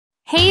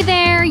Hey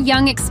there,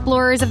 young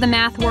explorers of the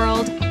math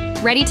world.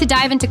 Ready to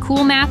dive into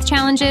cool math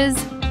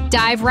challenges?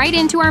 Dive right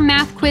into our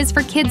Math Quiz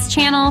for Kids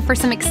channel for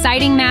some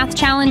exciting math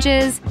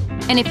challenges.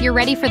 And if you're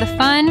ready for the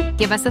fun,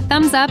 give us a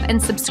thumbs up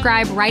and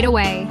subscribe right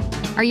away.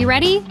 Are you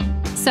ready?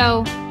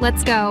 So,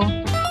 let's go.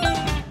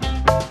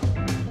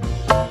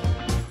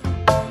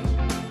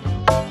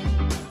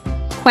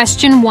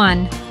 Question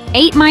 1.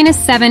 8 minus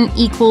 7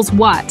 equals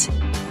what?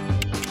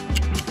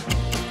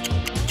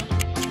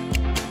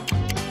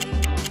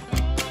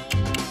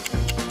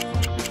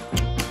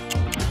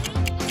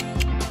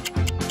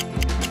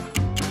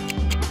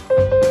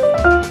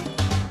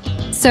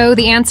 So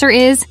the answer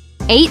is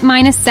 8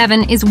 minus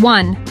 7 is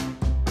 1.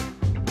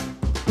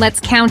 Let's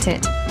count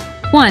it.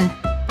 1.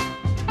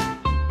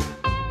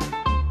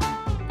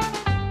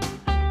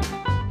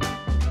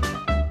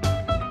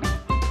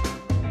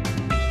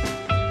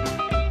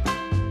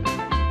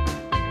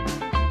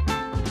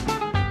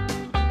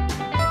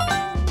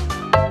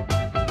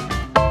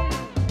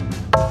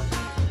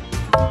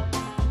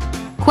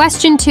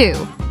 Question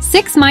 2.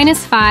 6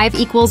 minus 5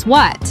 equals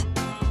what?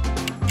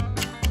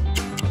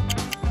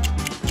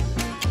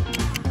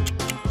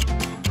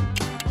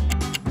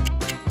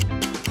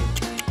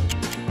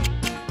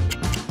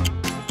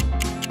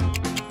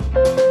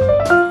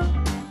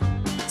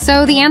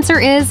 So the answer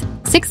is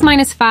 6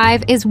 minus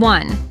 5 is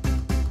 1.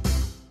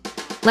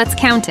 Let's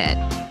count it.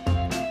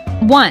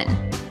 1.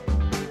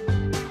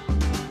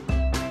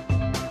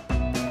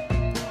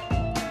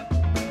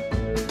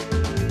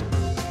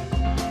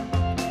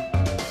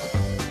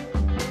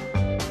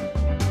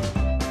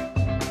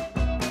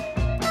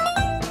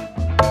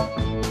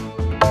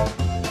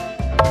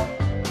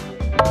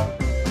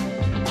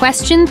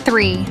 Question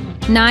 3.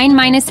 9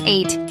 minus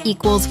 8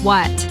 equals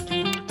what?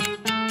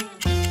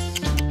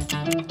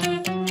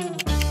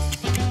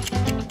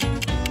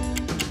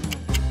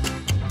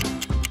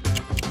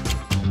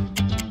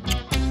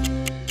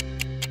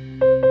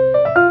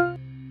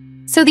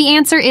 So the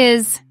answer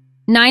is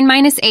 9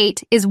 minus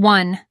 8 is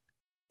 1.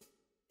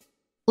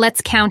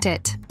 Let's count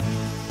it.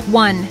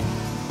 1.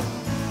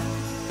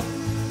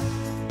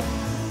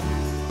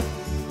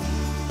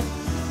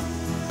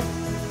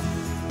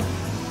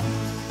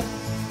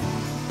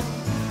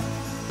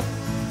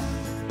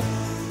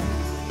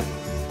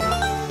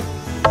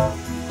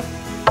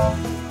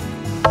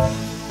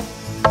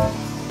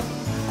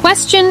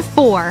 Question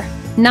 4.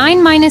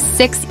 9 minus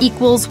 6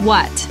 equals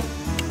what?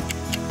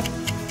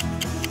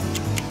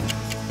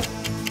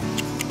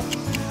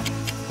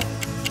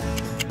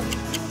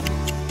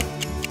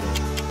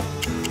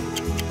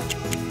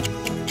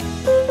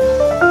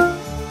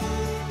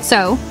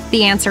 So,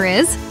 the answer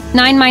is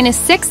 9 minus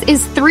 6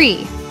 is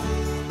 3.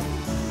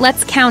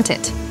 Let's count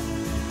it.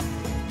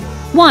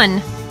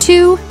 1,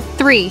 2,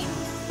 3.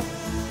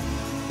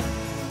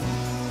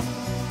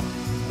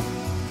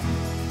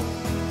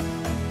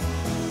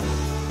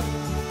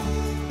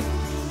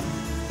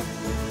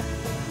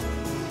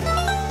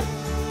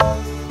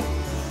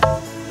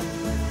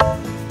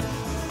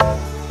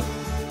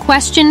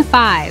 Question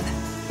 5.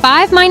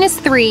 5 minus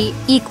 3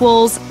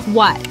 equals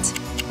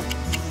what?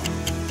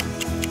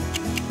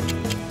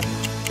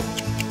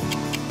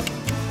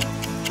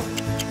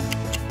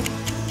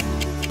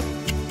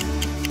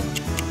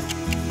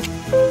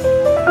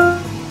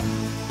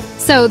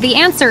 So the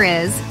answer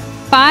is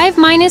 5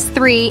 minus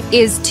 3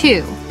 is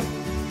 2.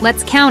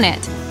 Let's count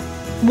it.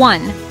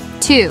 1,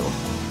 2.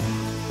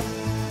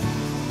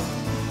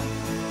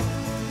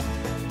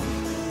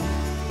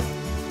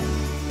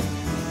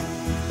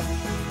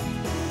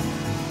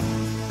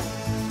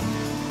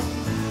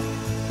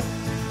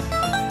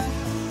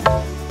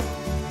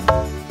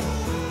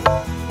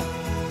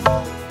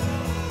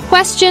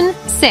 Question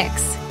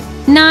 6.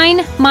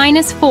 9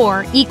 minus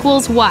 4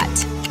 equals what?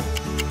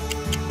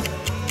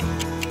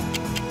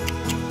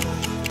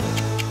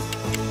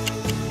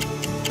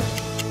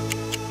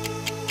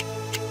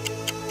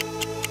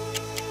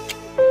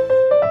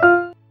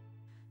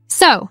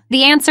 So,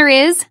 the answer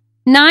is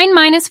 9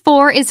 minus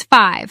 4 is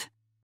 5.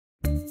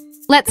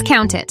 Let's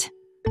count it.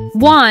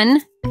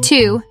 1,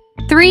 2,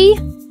 3,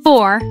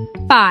 4,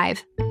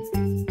 5.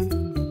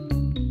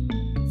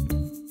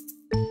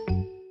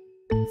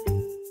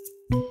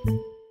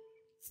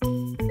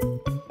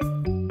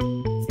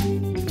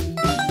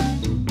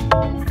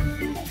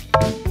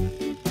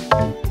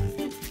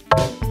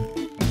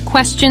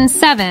 Question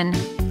 7.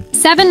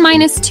 7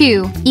 minus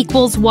 2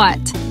 equals what?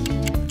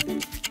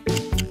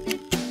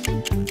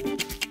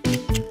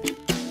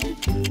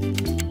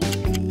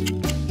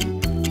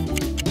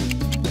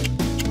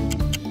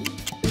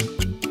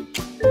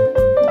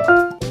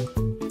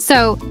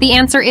 So, the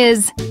answer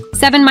is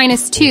 7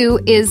 minus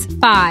 2 is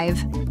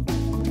 5.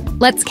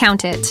 Let's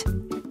count it.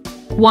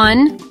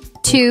 1,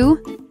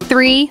 2,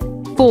 3,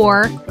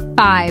 4,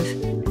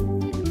 5.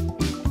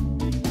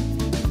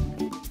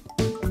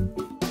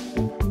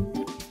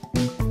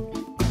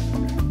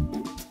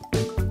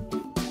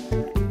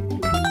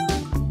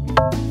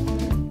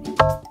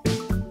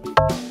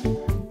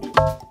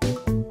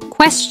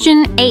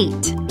 Question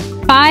 8.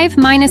 5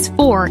 minus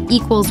 4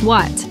 equals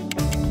what?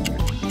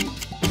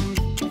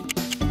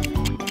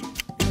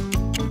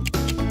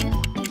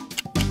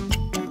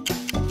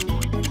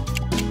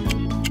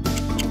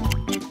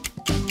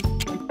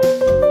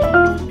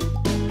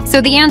 So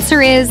the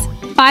answer is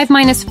 5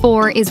 minus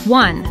 4 is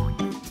 1.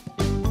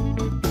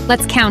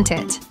 Let's count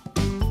it.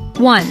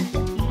 1.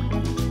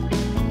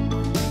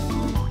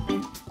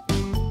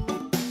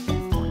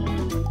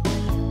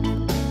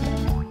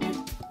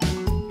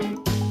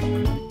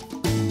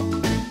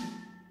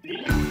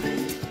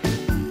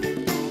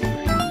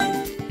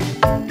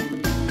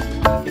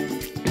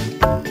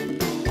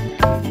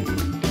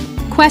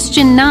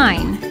 Question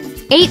 9.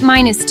 8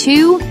 minus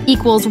 2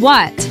 equals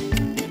what?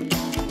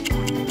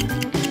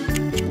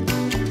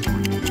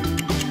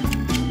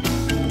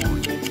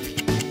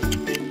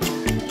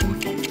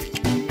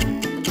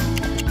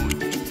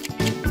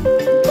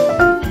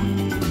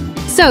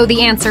 So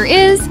the answer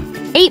is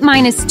 8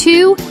 minus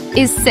 2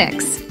 is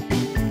 6.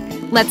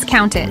 Let's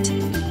count it.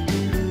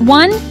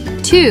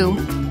 1,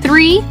 2,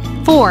 3,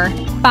 4,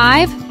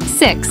 5,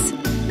 6.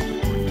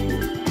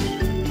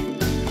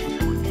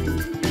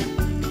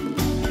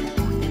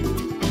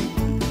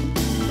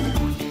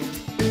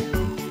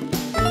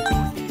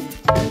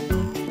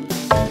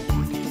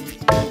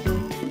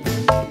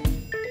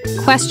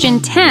 Question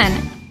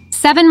 10.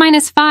 7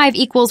 minus 5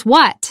 equals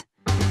what?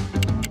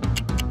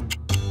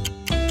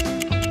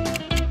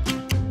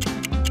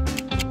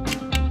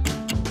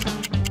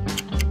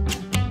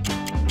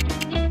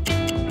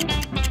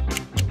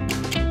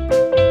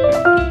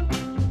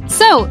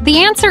 So, the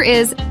answer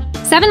is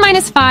 7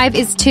 minus 5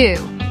 is 2.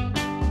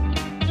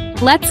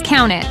 Let's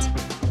count it.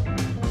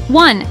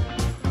 1,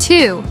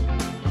 2.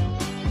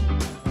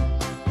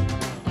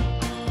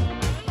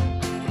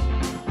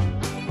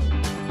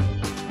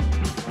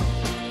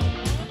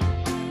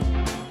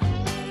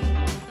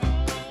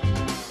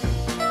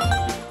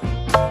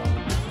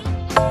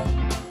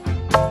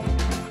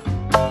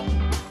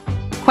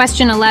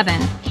 Question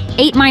 11.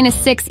 8 minus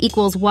 6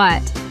 equals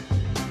what?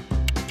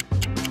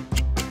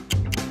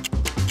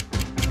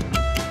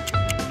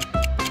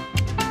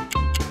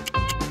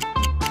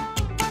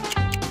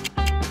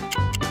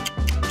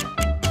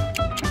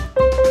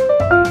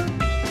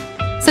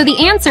 So the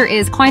answer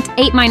is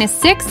 8 minus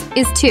 6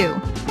 is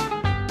 2.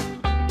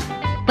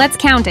 Let's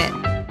count it.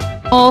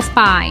 All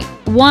 5.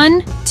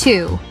 1,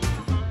 2.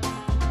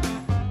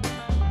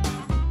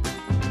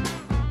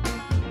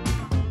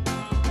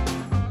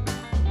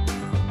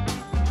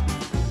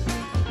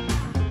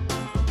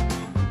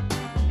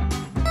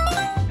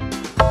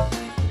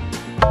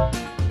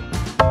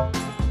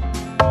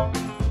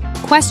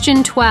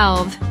 Question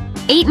 12.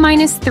 8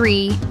 minus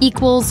 3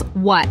 equals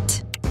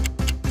what?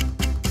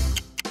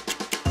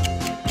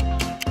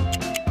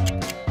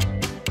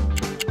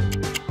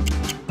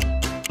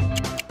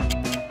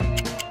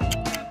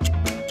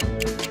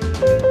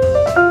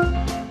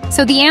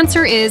 So the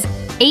answer is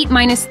 8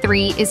 minus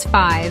 3 is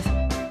 5.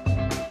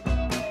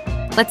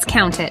 Let's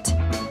count it.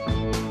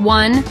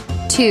 1,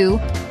 2,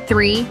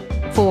 3,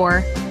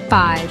 4,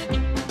 5.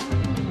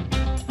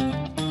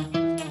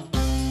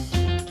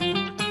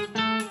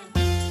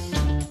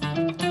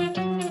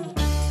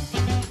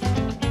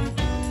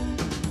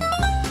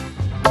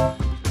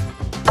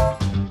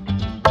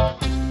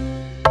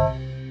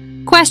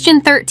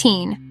 Question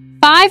 13.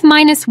 5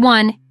 minus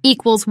 1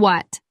 equals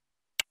what?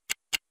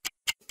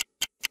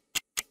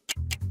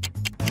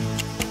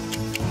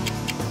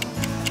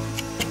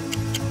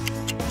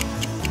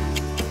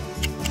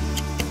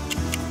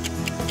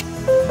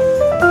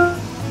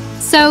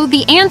 So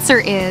the answer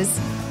is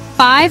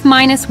 5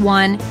 minus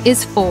 1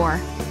 is 4.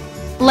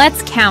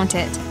 Let's count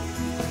it.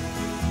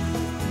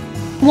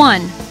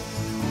 1,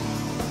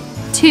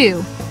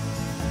 2,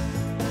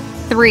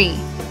 3,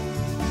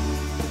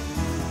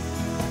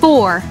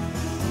 4.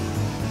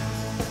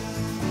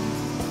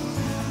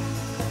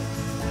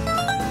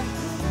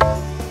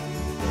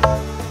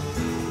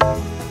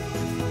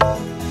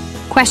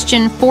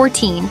 Question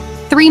 14.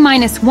 3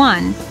 minus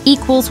 1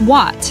 equals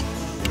what?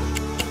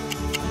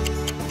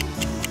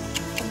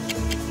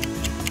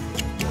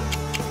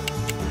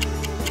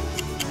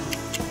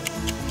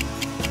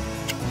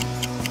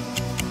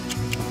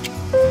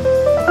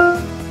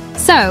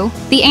 So,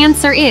 the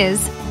answer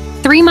is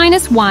 3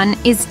 minus 1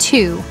 is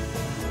 2.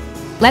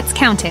 Let's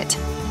count it.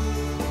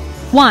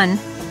 1,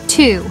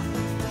 2.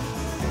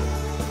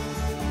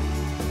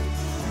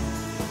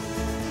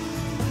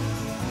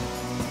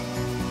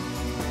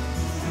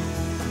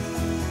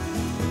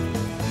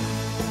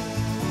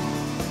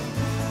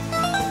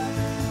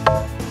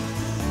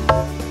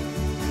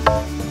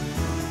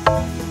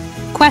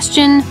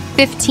 Question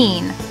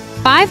 15.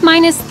 5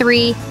 minus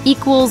 3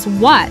 equals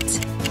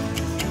what?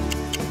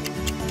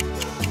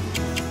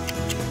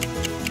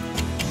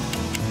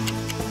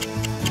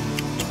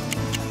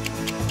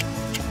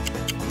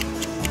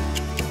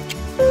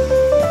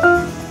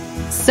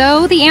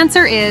 So the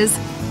answer is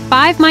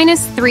 5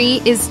 minus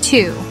 3 is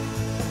 2.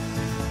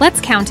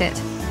 Let's count it.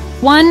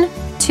 1,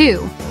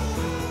 2.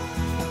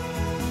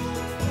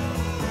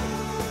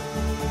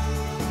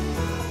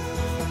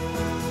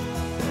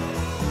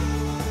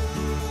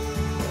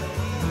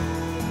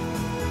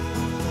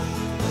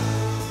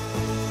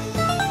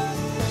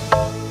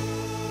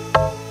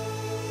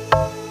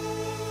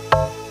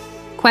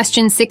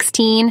 Question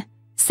 16.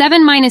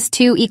 7 minus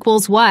 2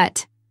 equals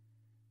what?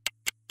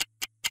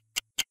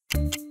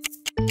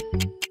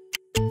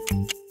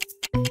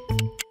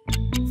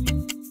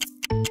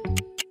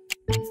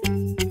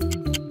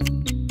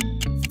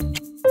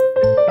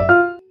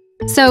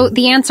 So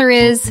the answer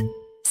is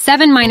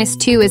 7 minus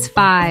 2 is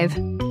 5.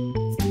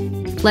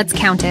 Let's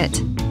count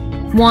it.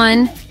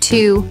 1,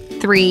 2,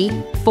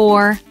 3,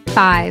 4,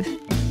 5.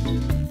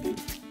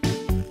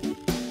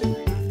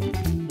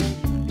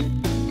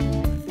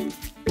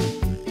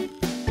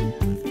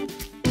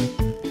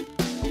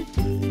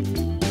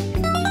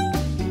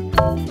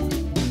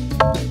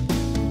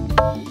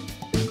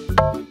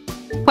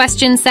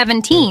 Question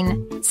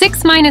 17.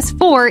 6 minus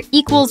 4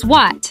 equals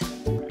what?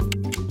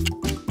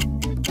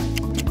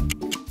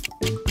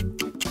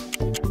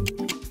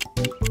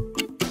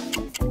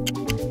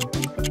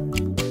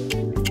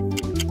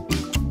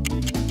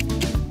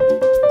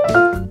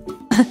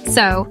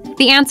 So,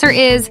 the answer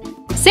is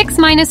 6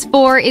 minus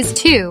 4 is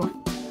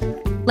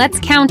 2. Let's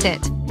count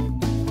it.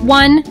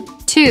 1,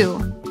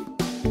 2.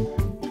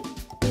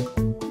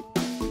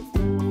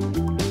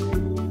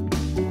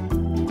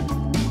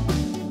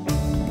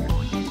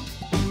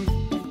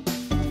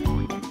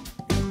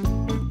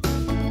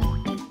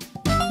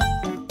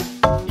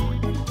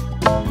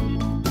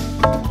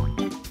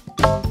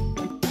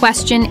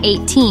 Question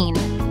 18.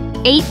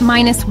 8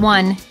 minus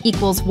 1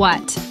 equals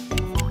what?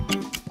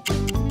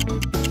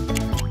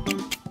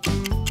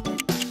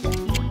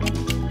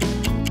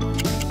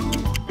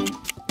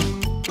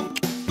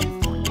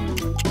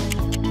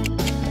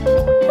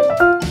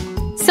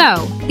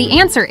 So, the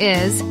answer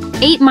is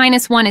 8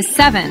 minus 1 is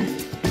 7.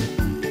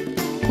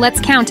 Let's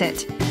count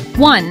it.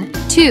 1,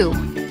 2,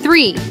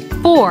 3,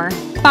 4,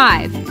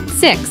 5,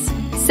 6,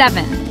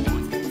 7.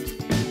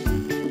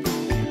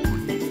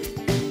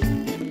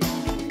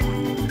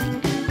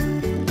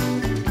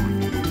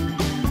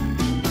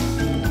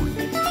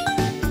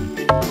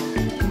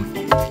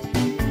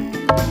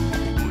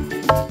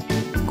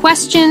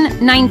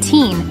 Question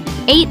 19.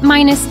 8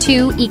 minus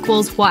 2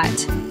 equals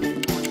what?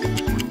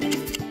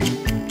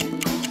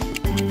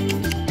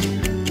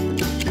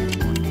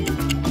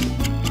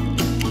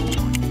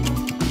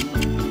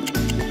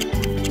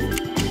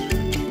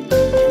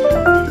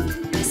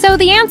 So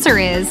the answer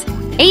is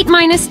 8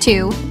 minus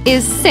 2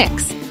 is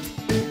 6.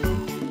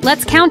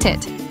 Let's count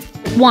it.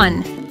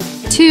 1,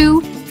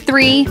 2,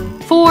 3,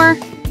 4,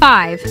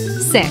 5,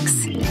 6.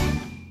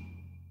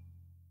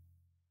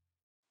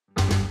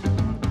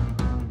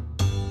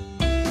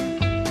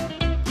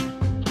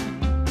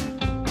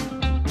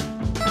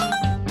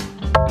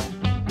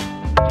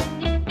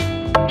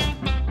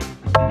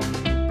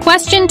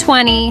 Question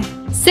 20.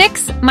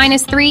 6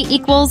 minus 3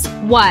 equals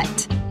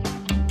what?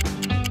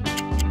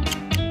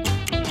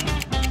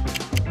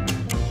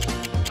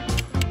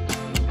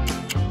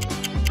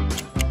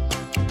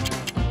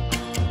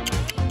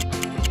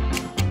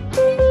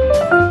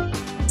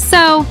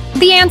 So,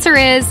 the answer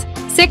is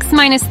 6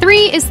 minus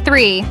 3 is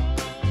 3.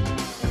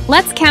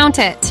 Let's count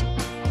it.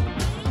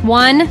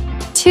 1,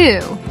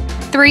 2,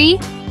 3,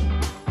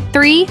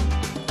 3.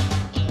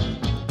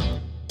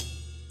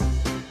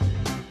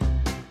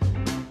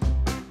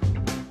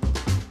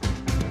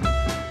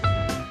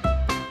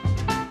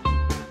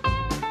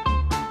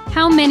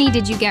 How many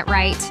did you get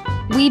right?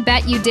 We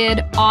bet you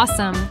did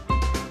awesome.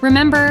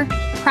 Remember,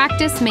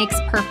 practice makes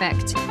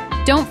perfect.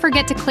 Don't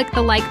forget to click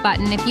the like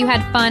button if you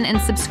had fun and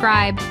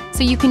subscribe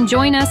so you can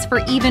join us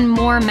for even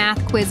more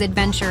math quiz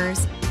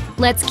adventures.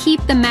 Let's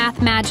keep the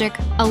math magic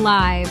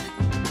alive.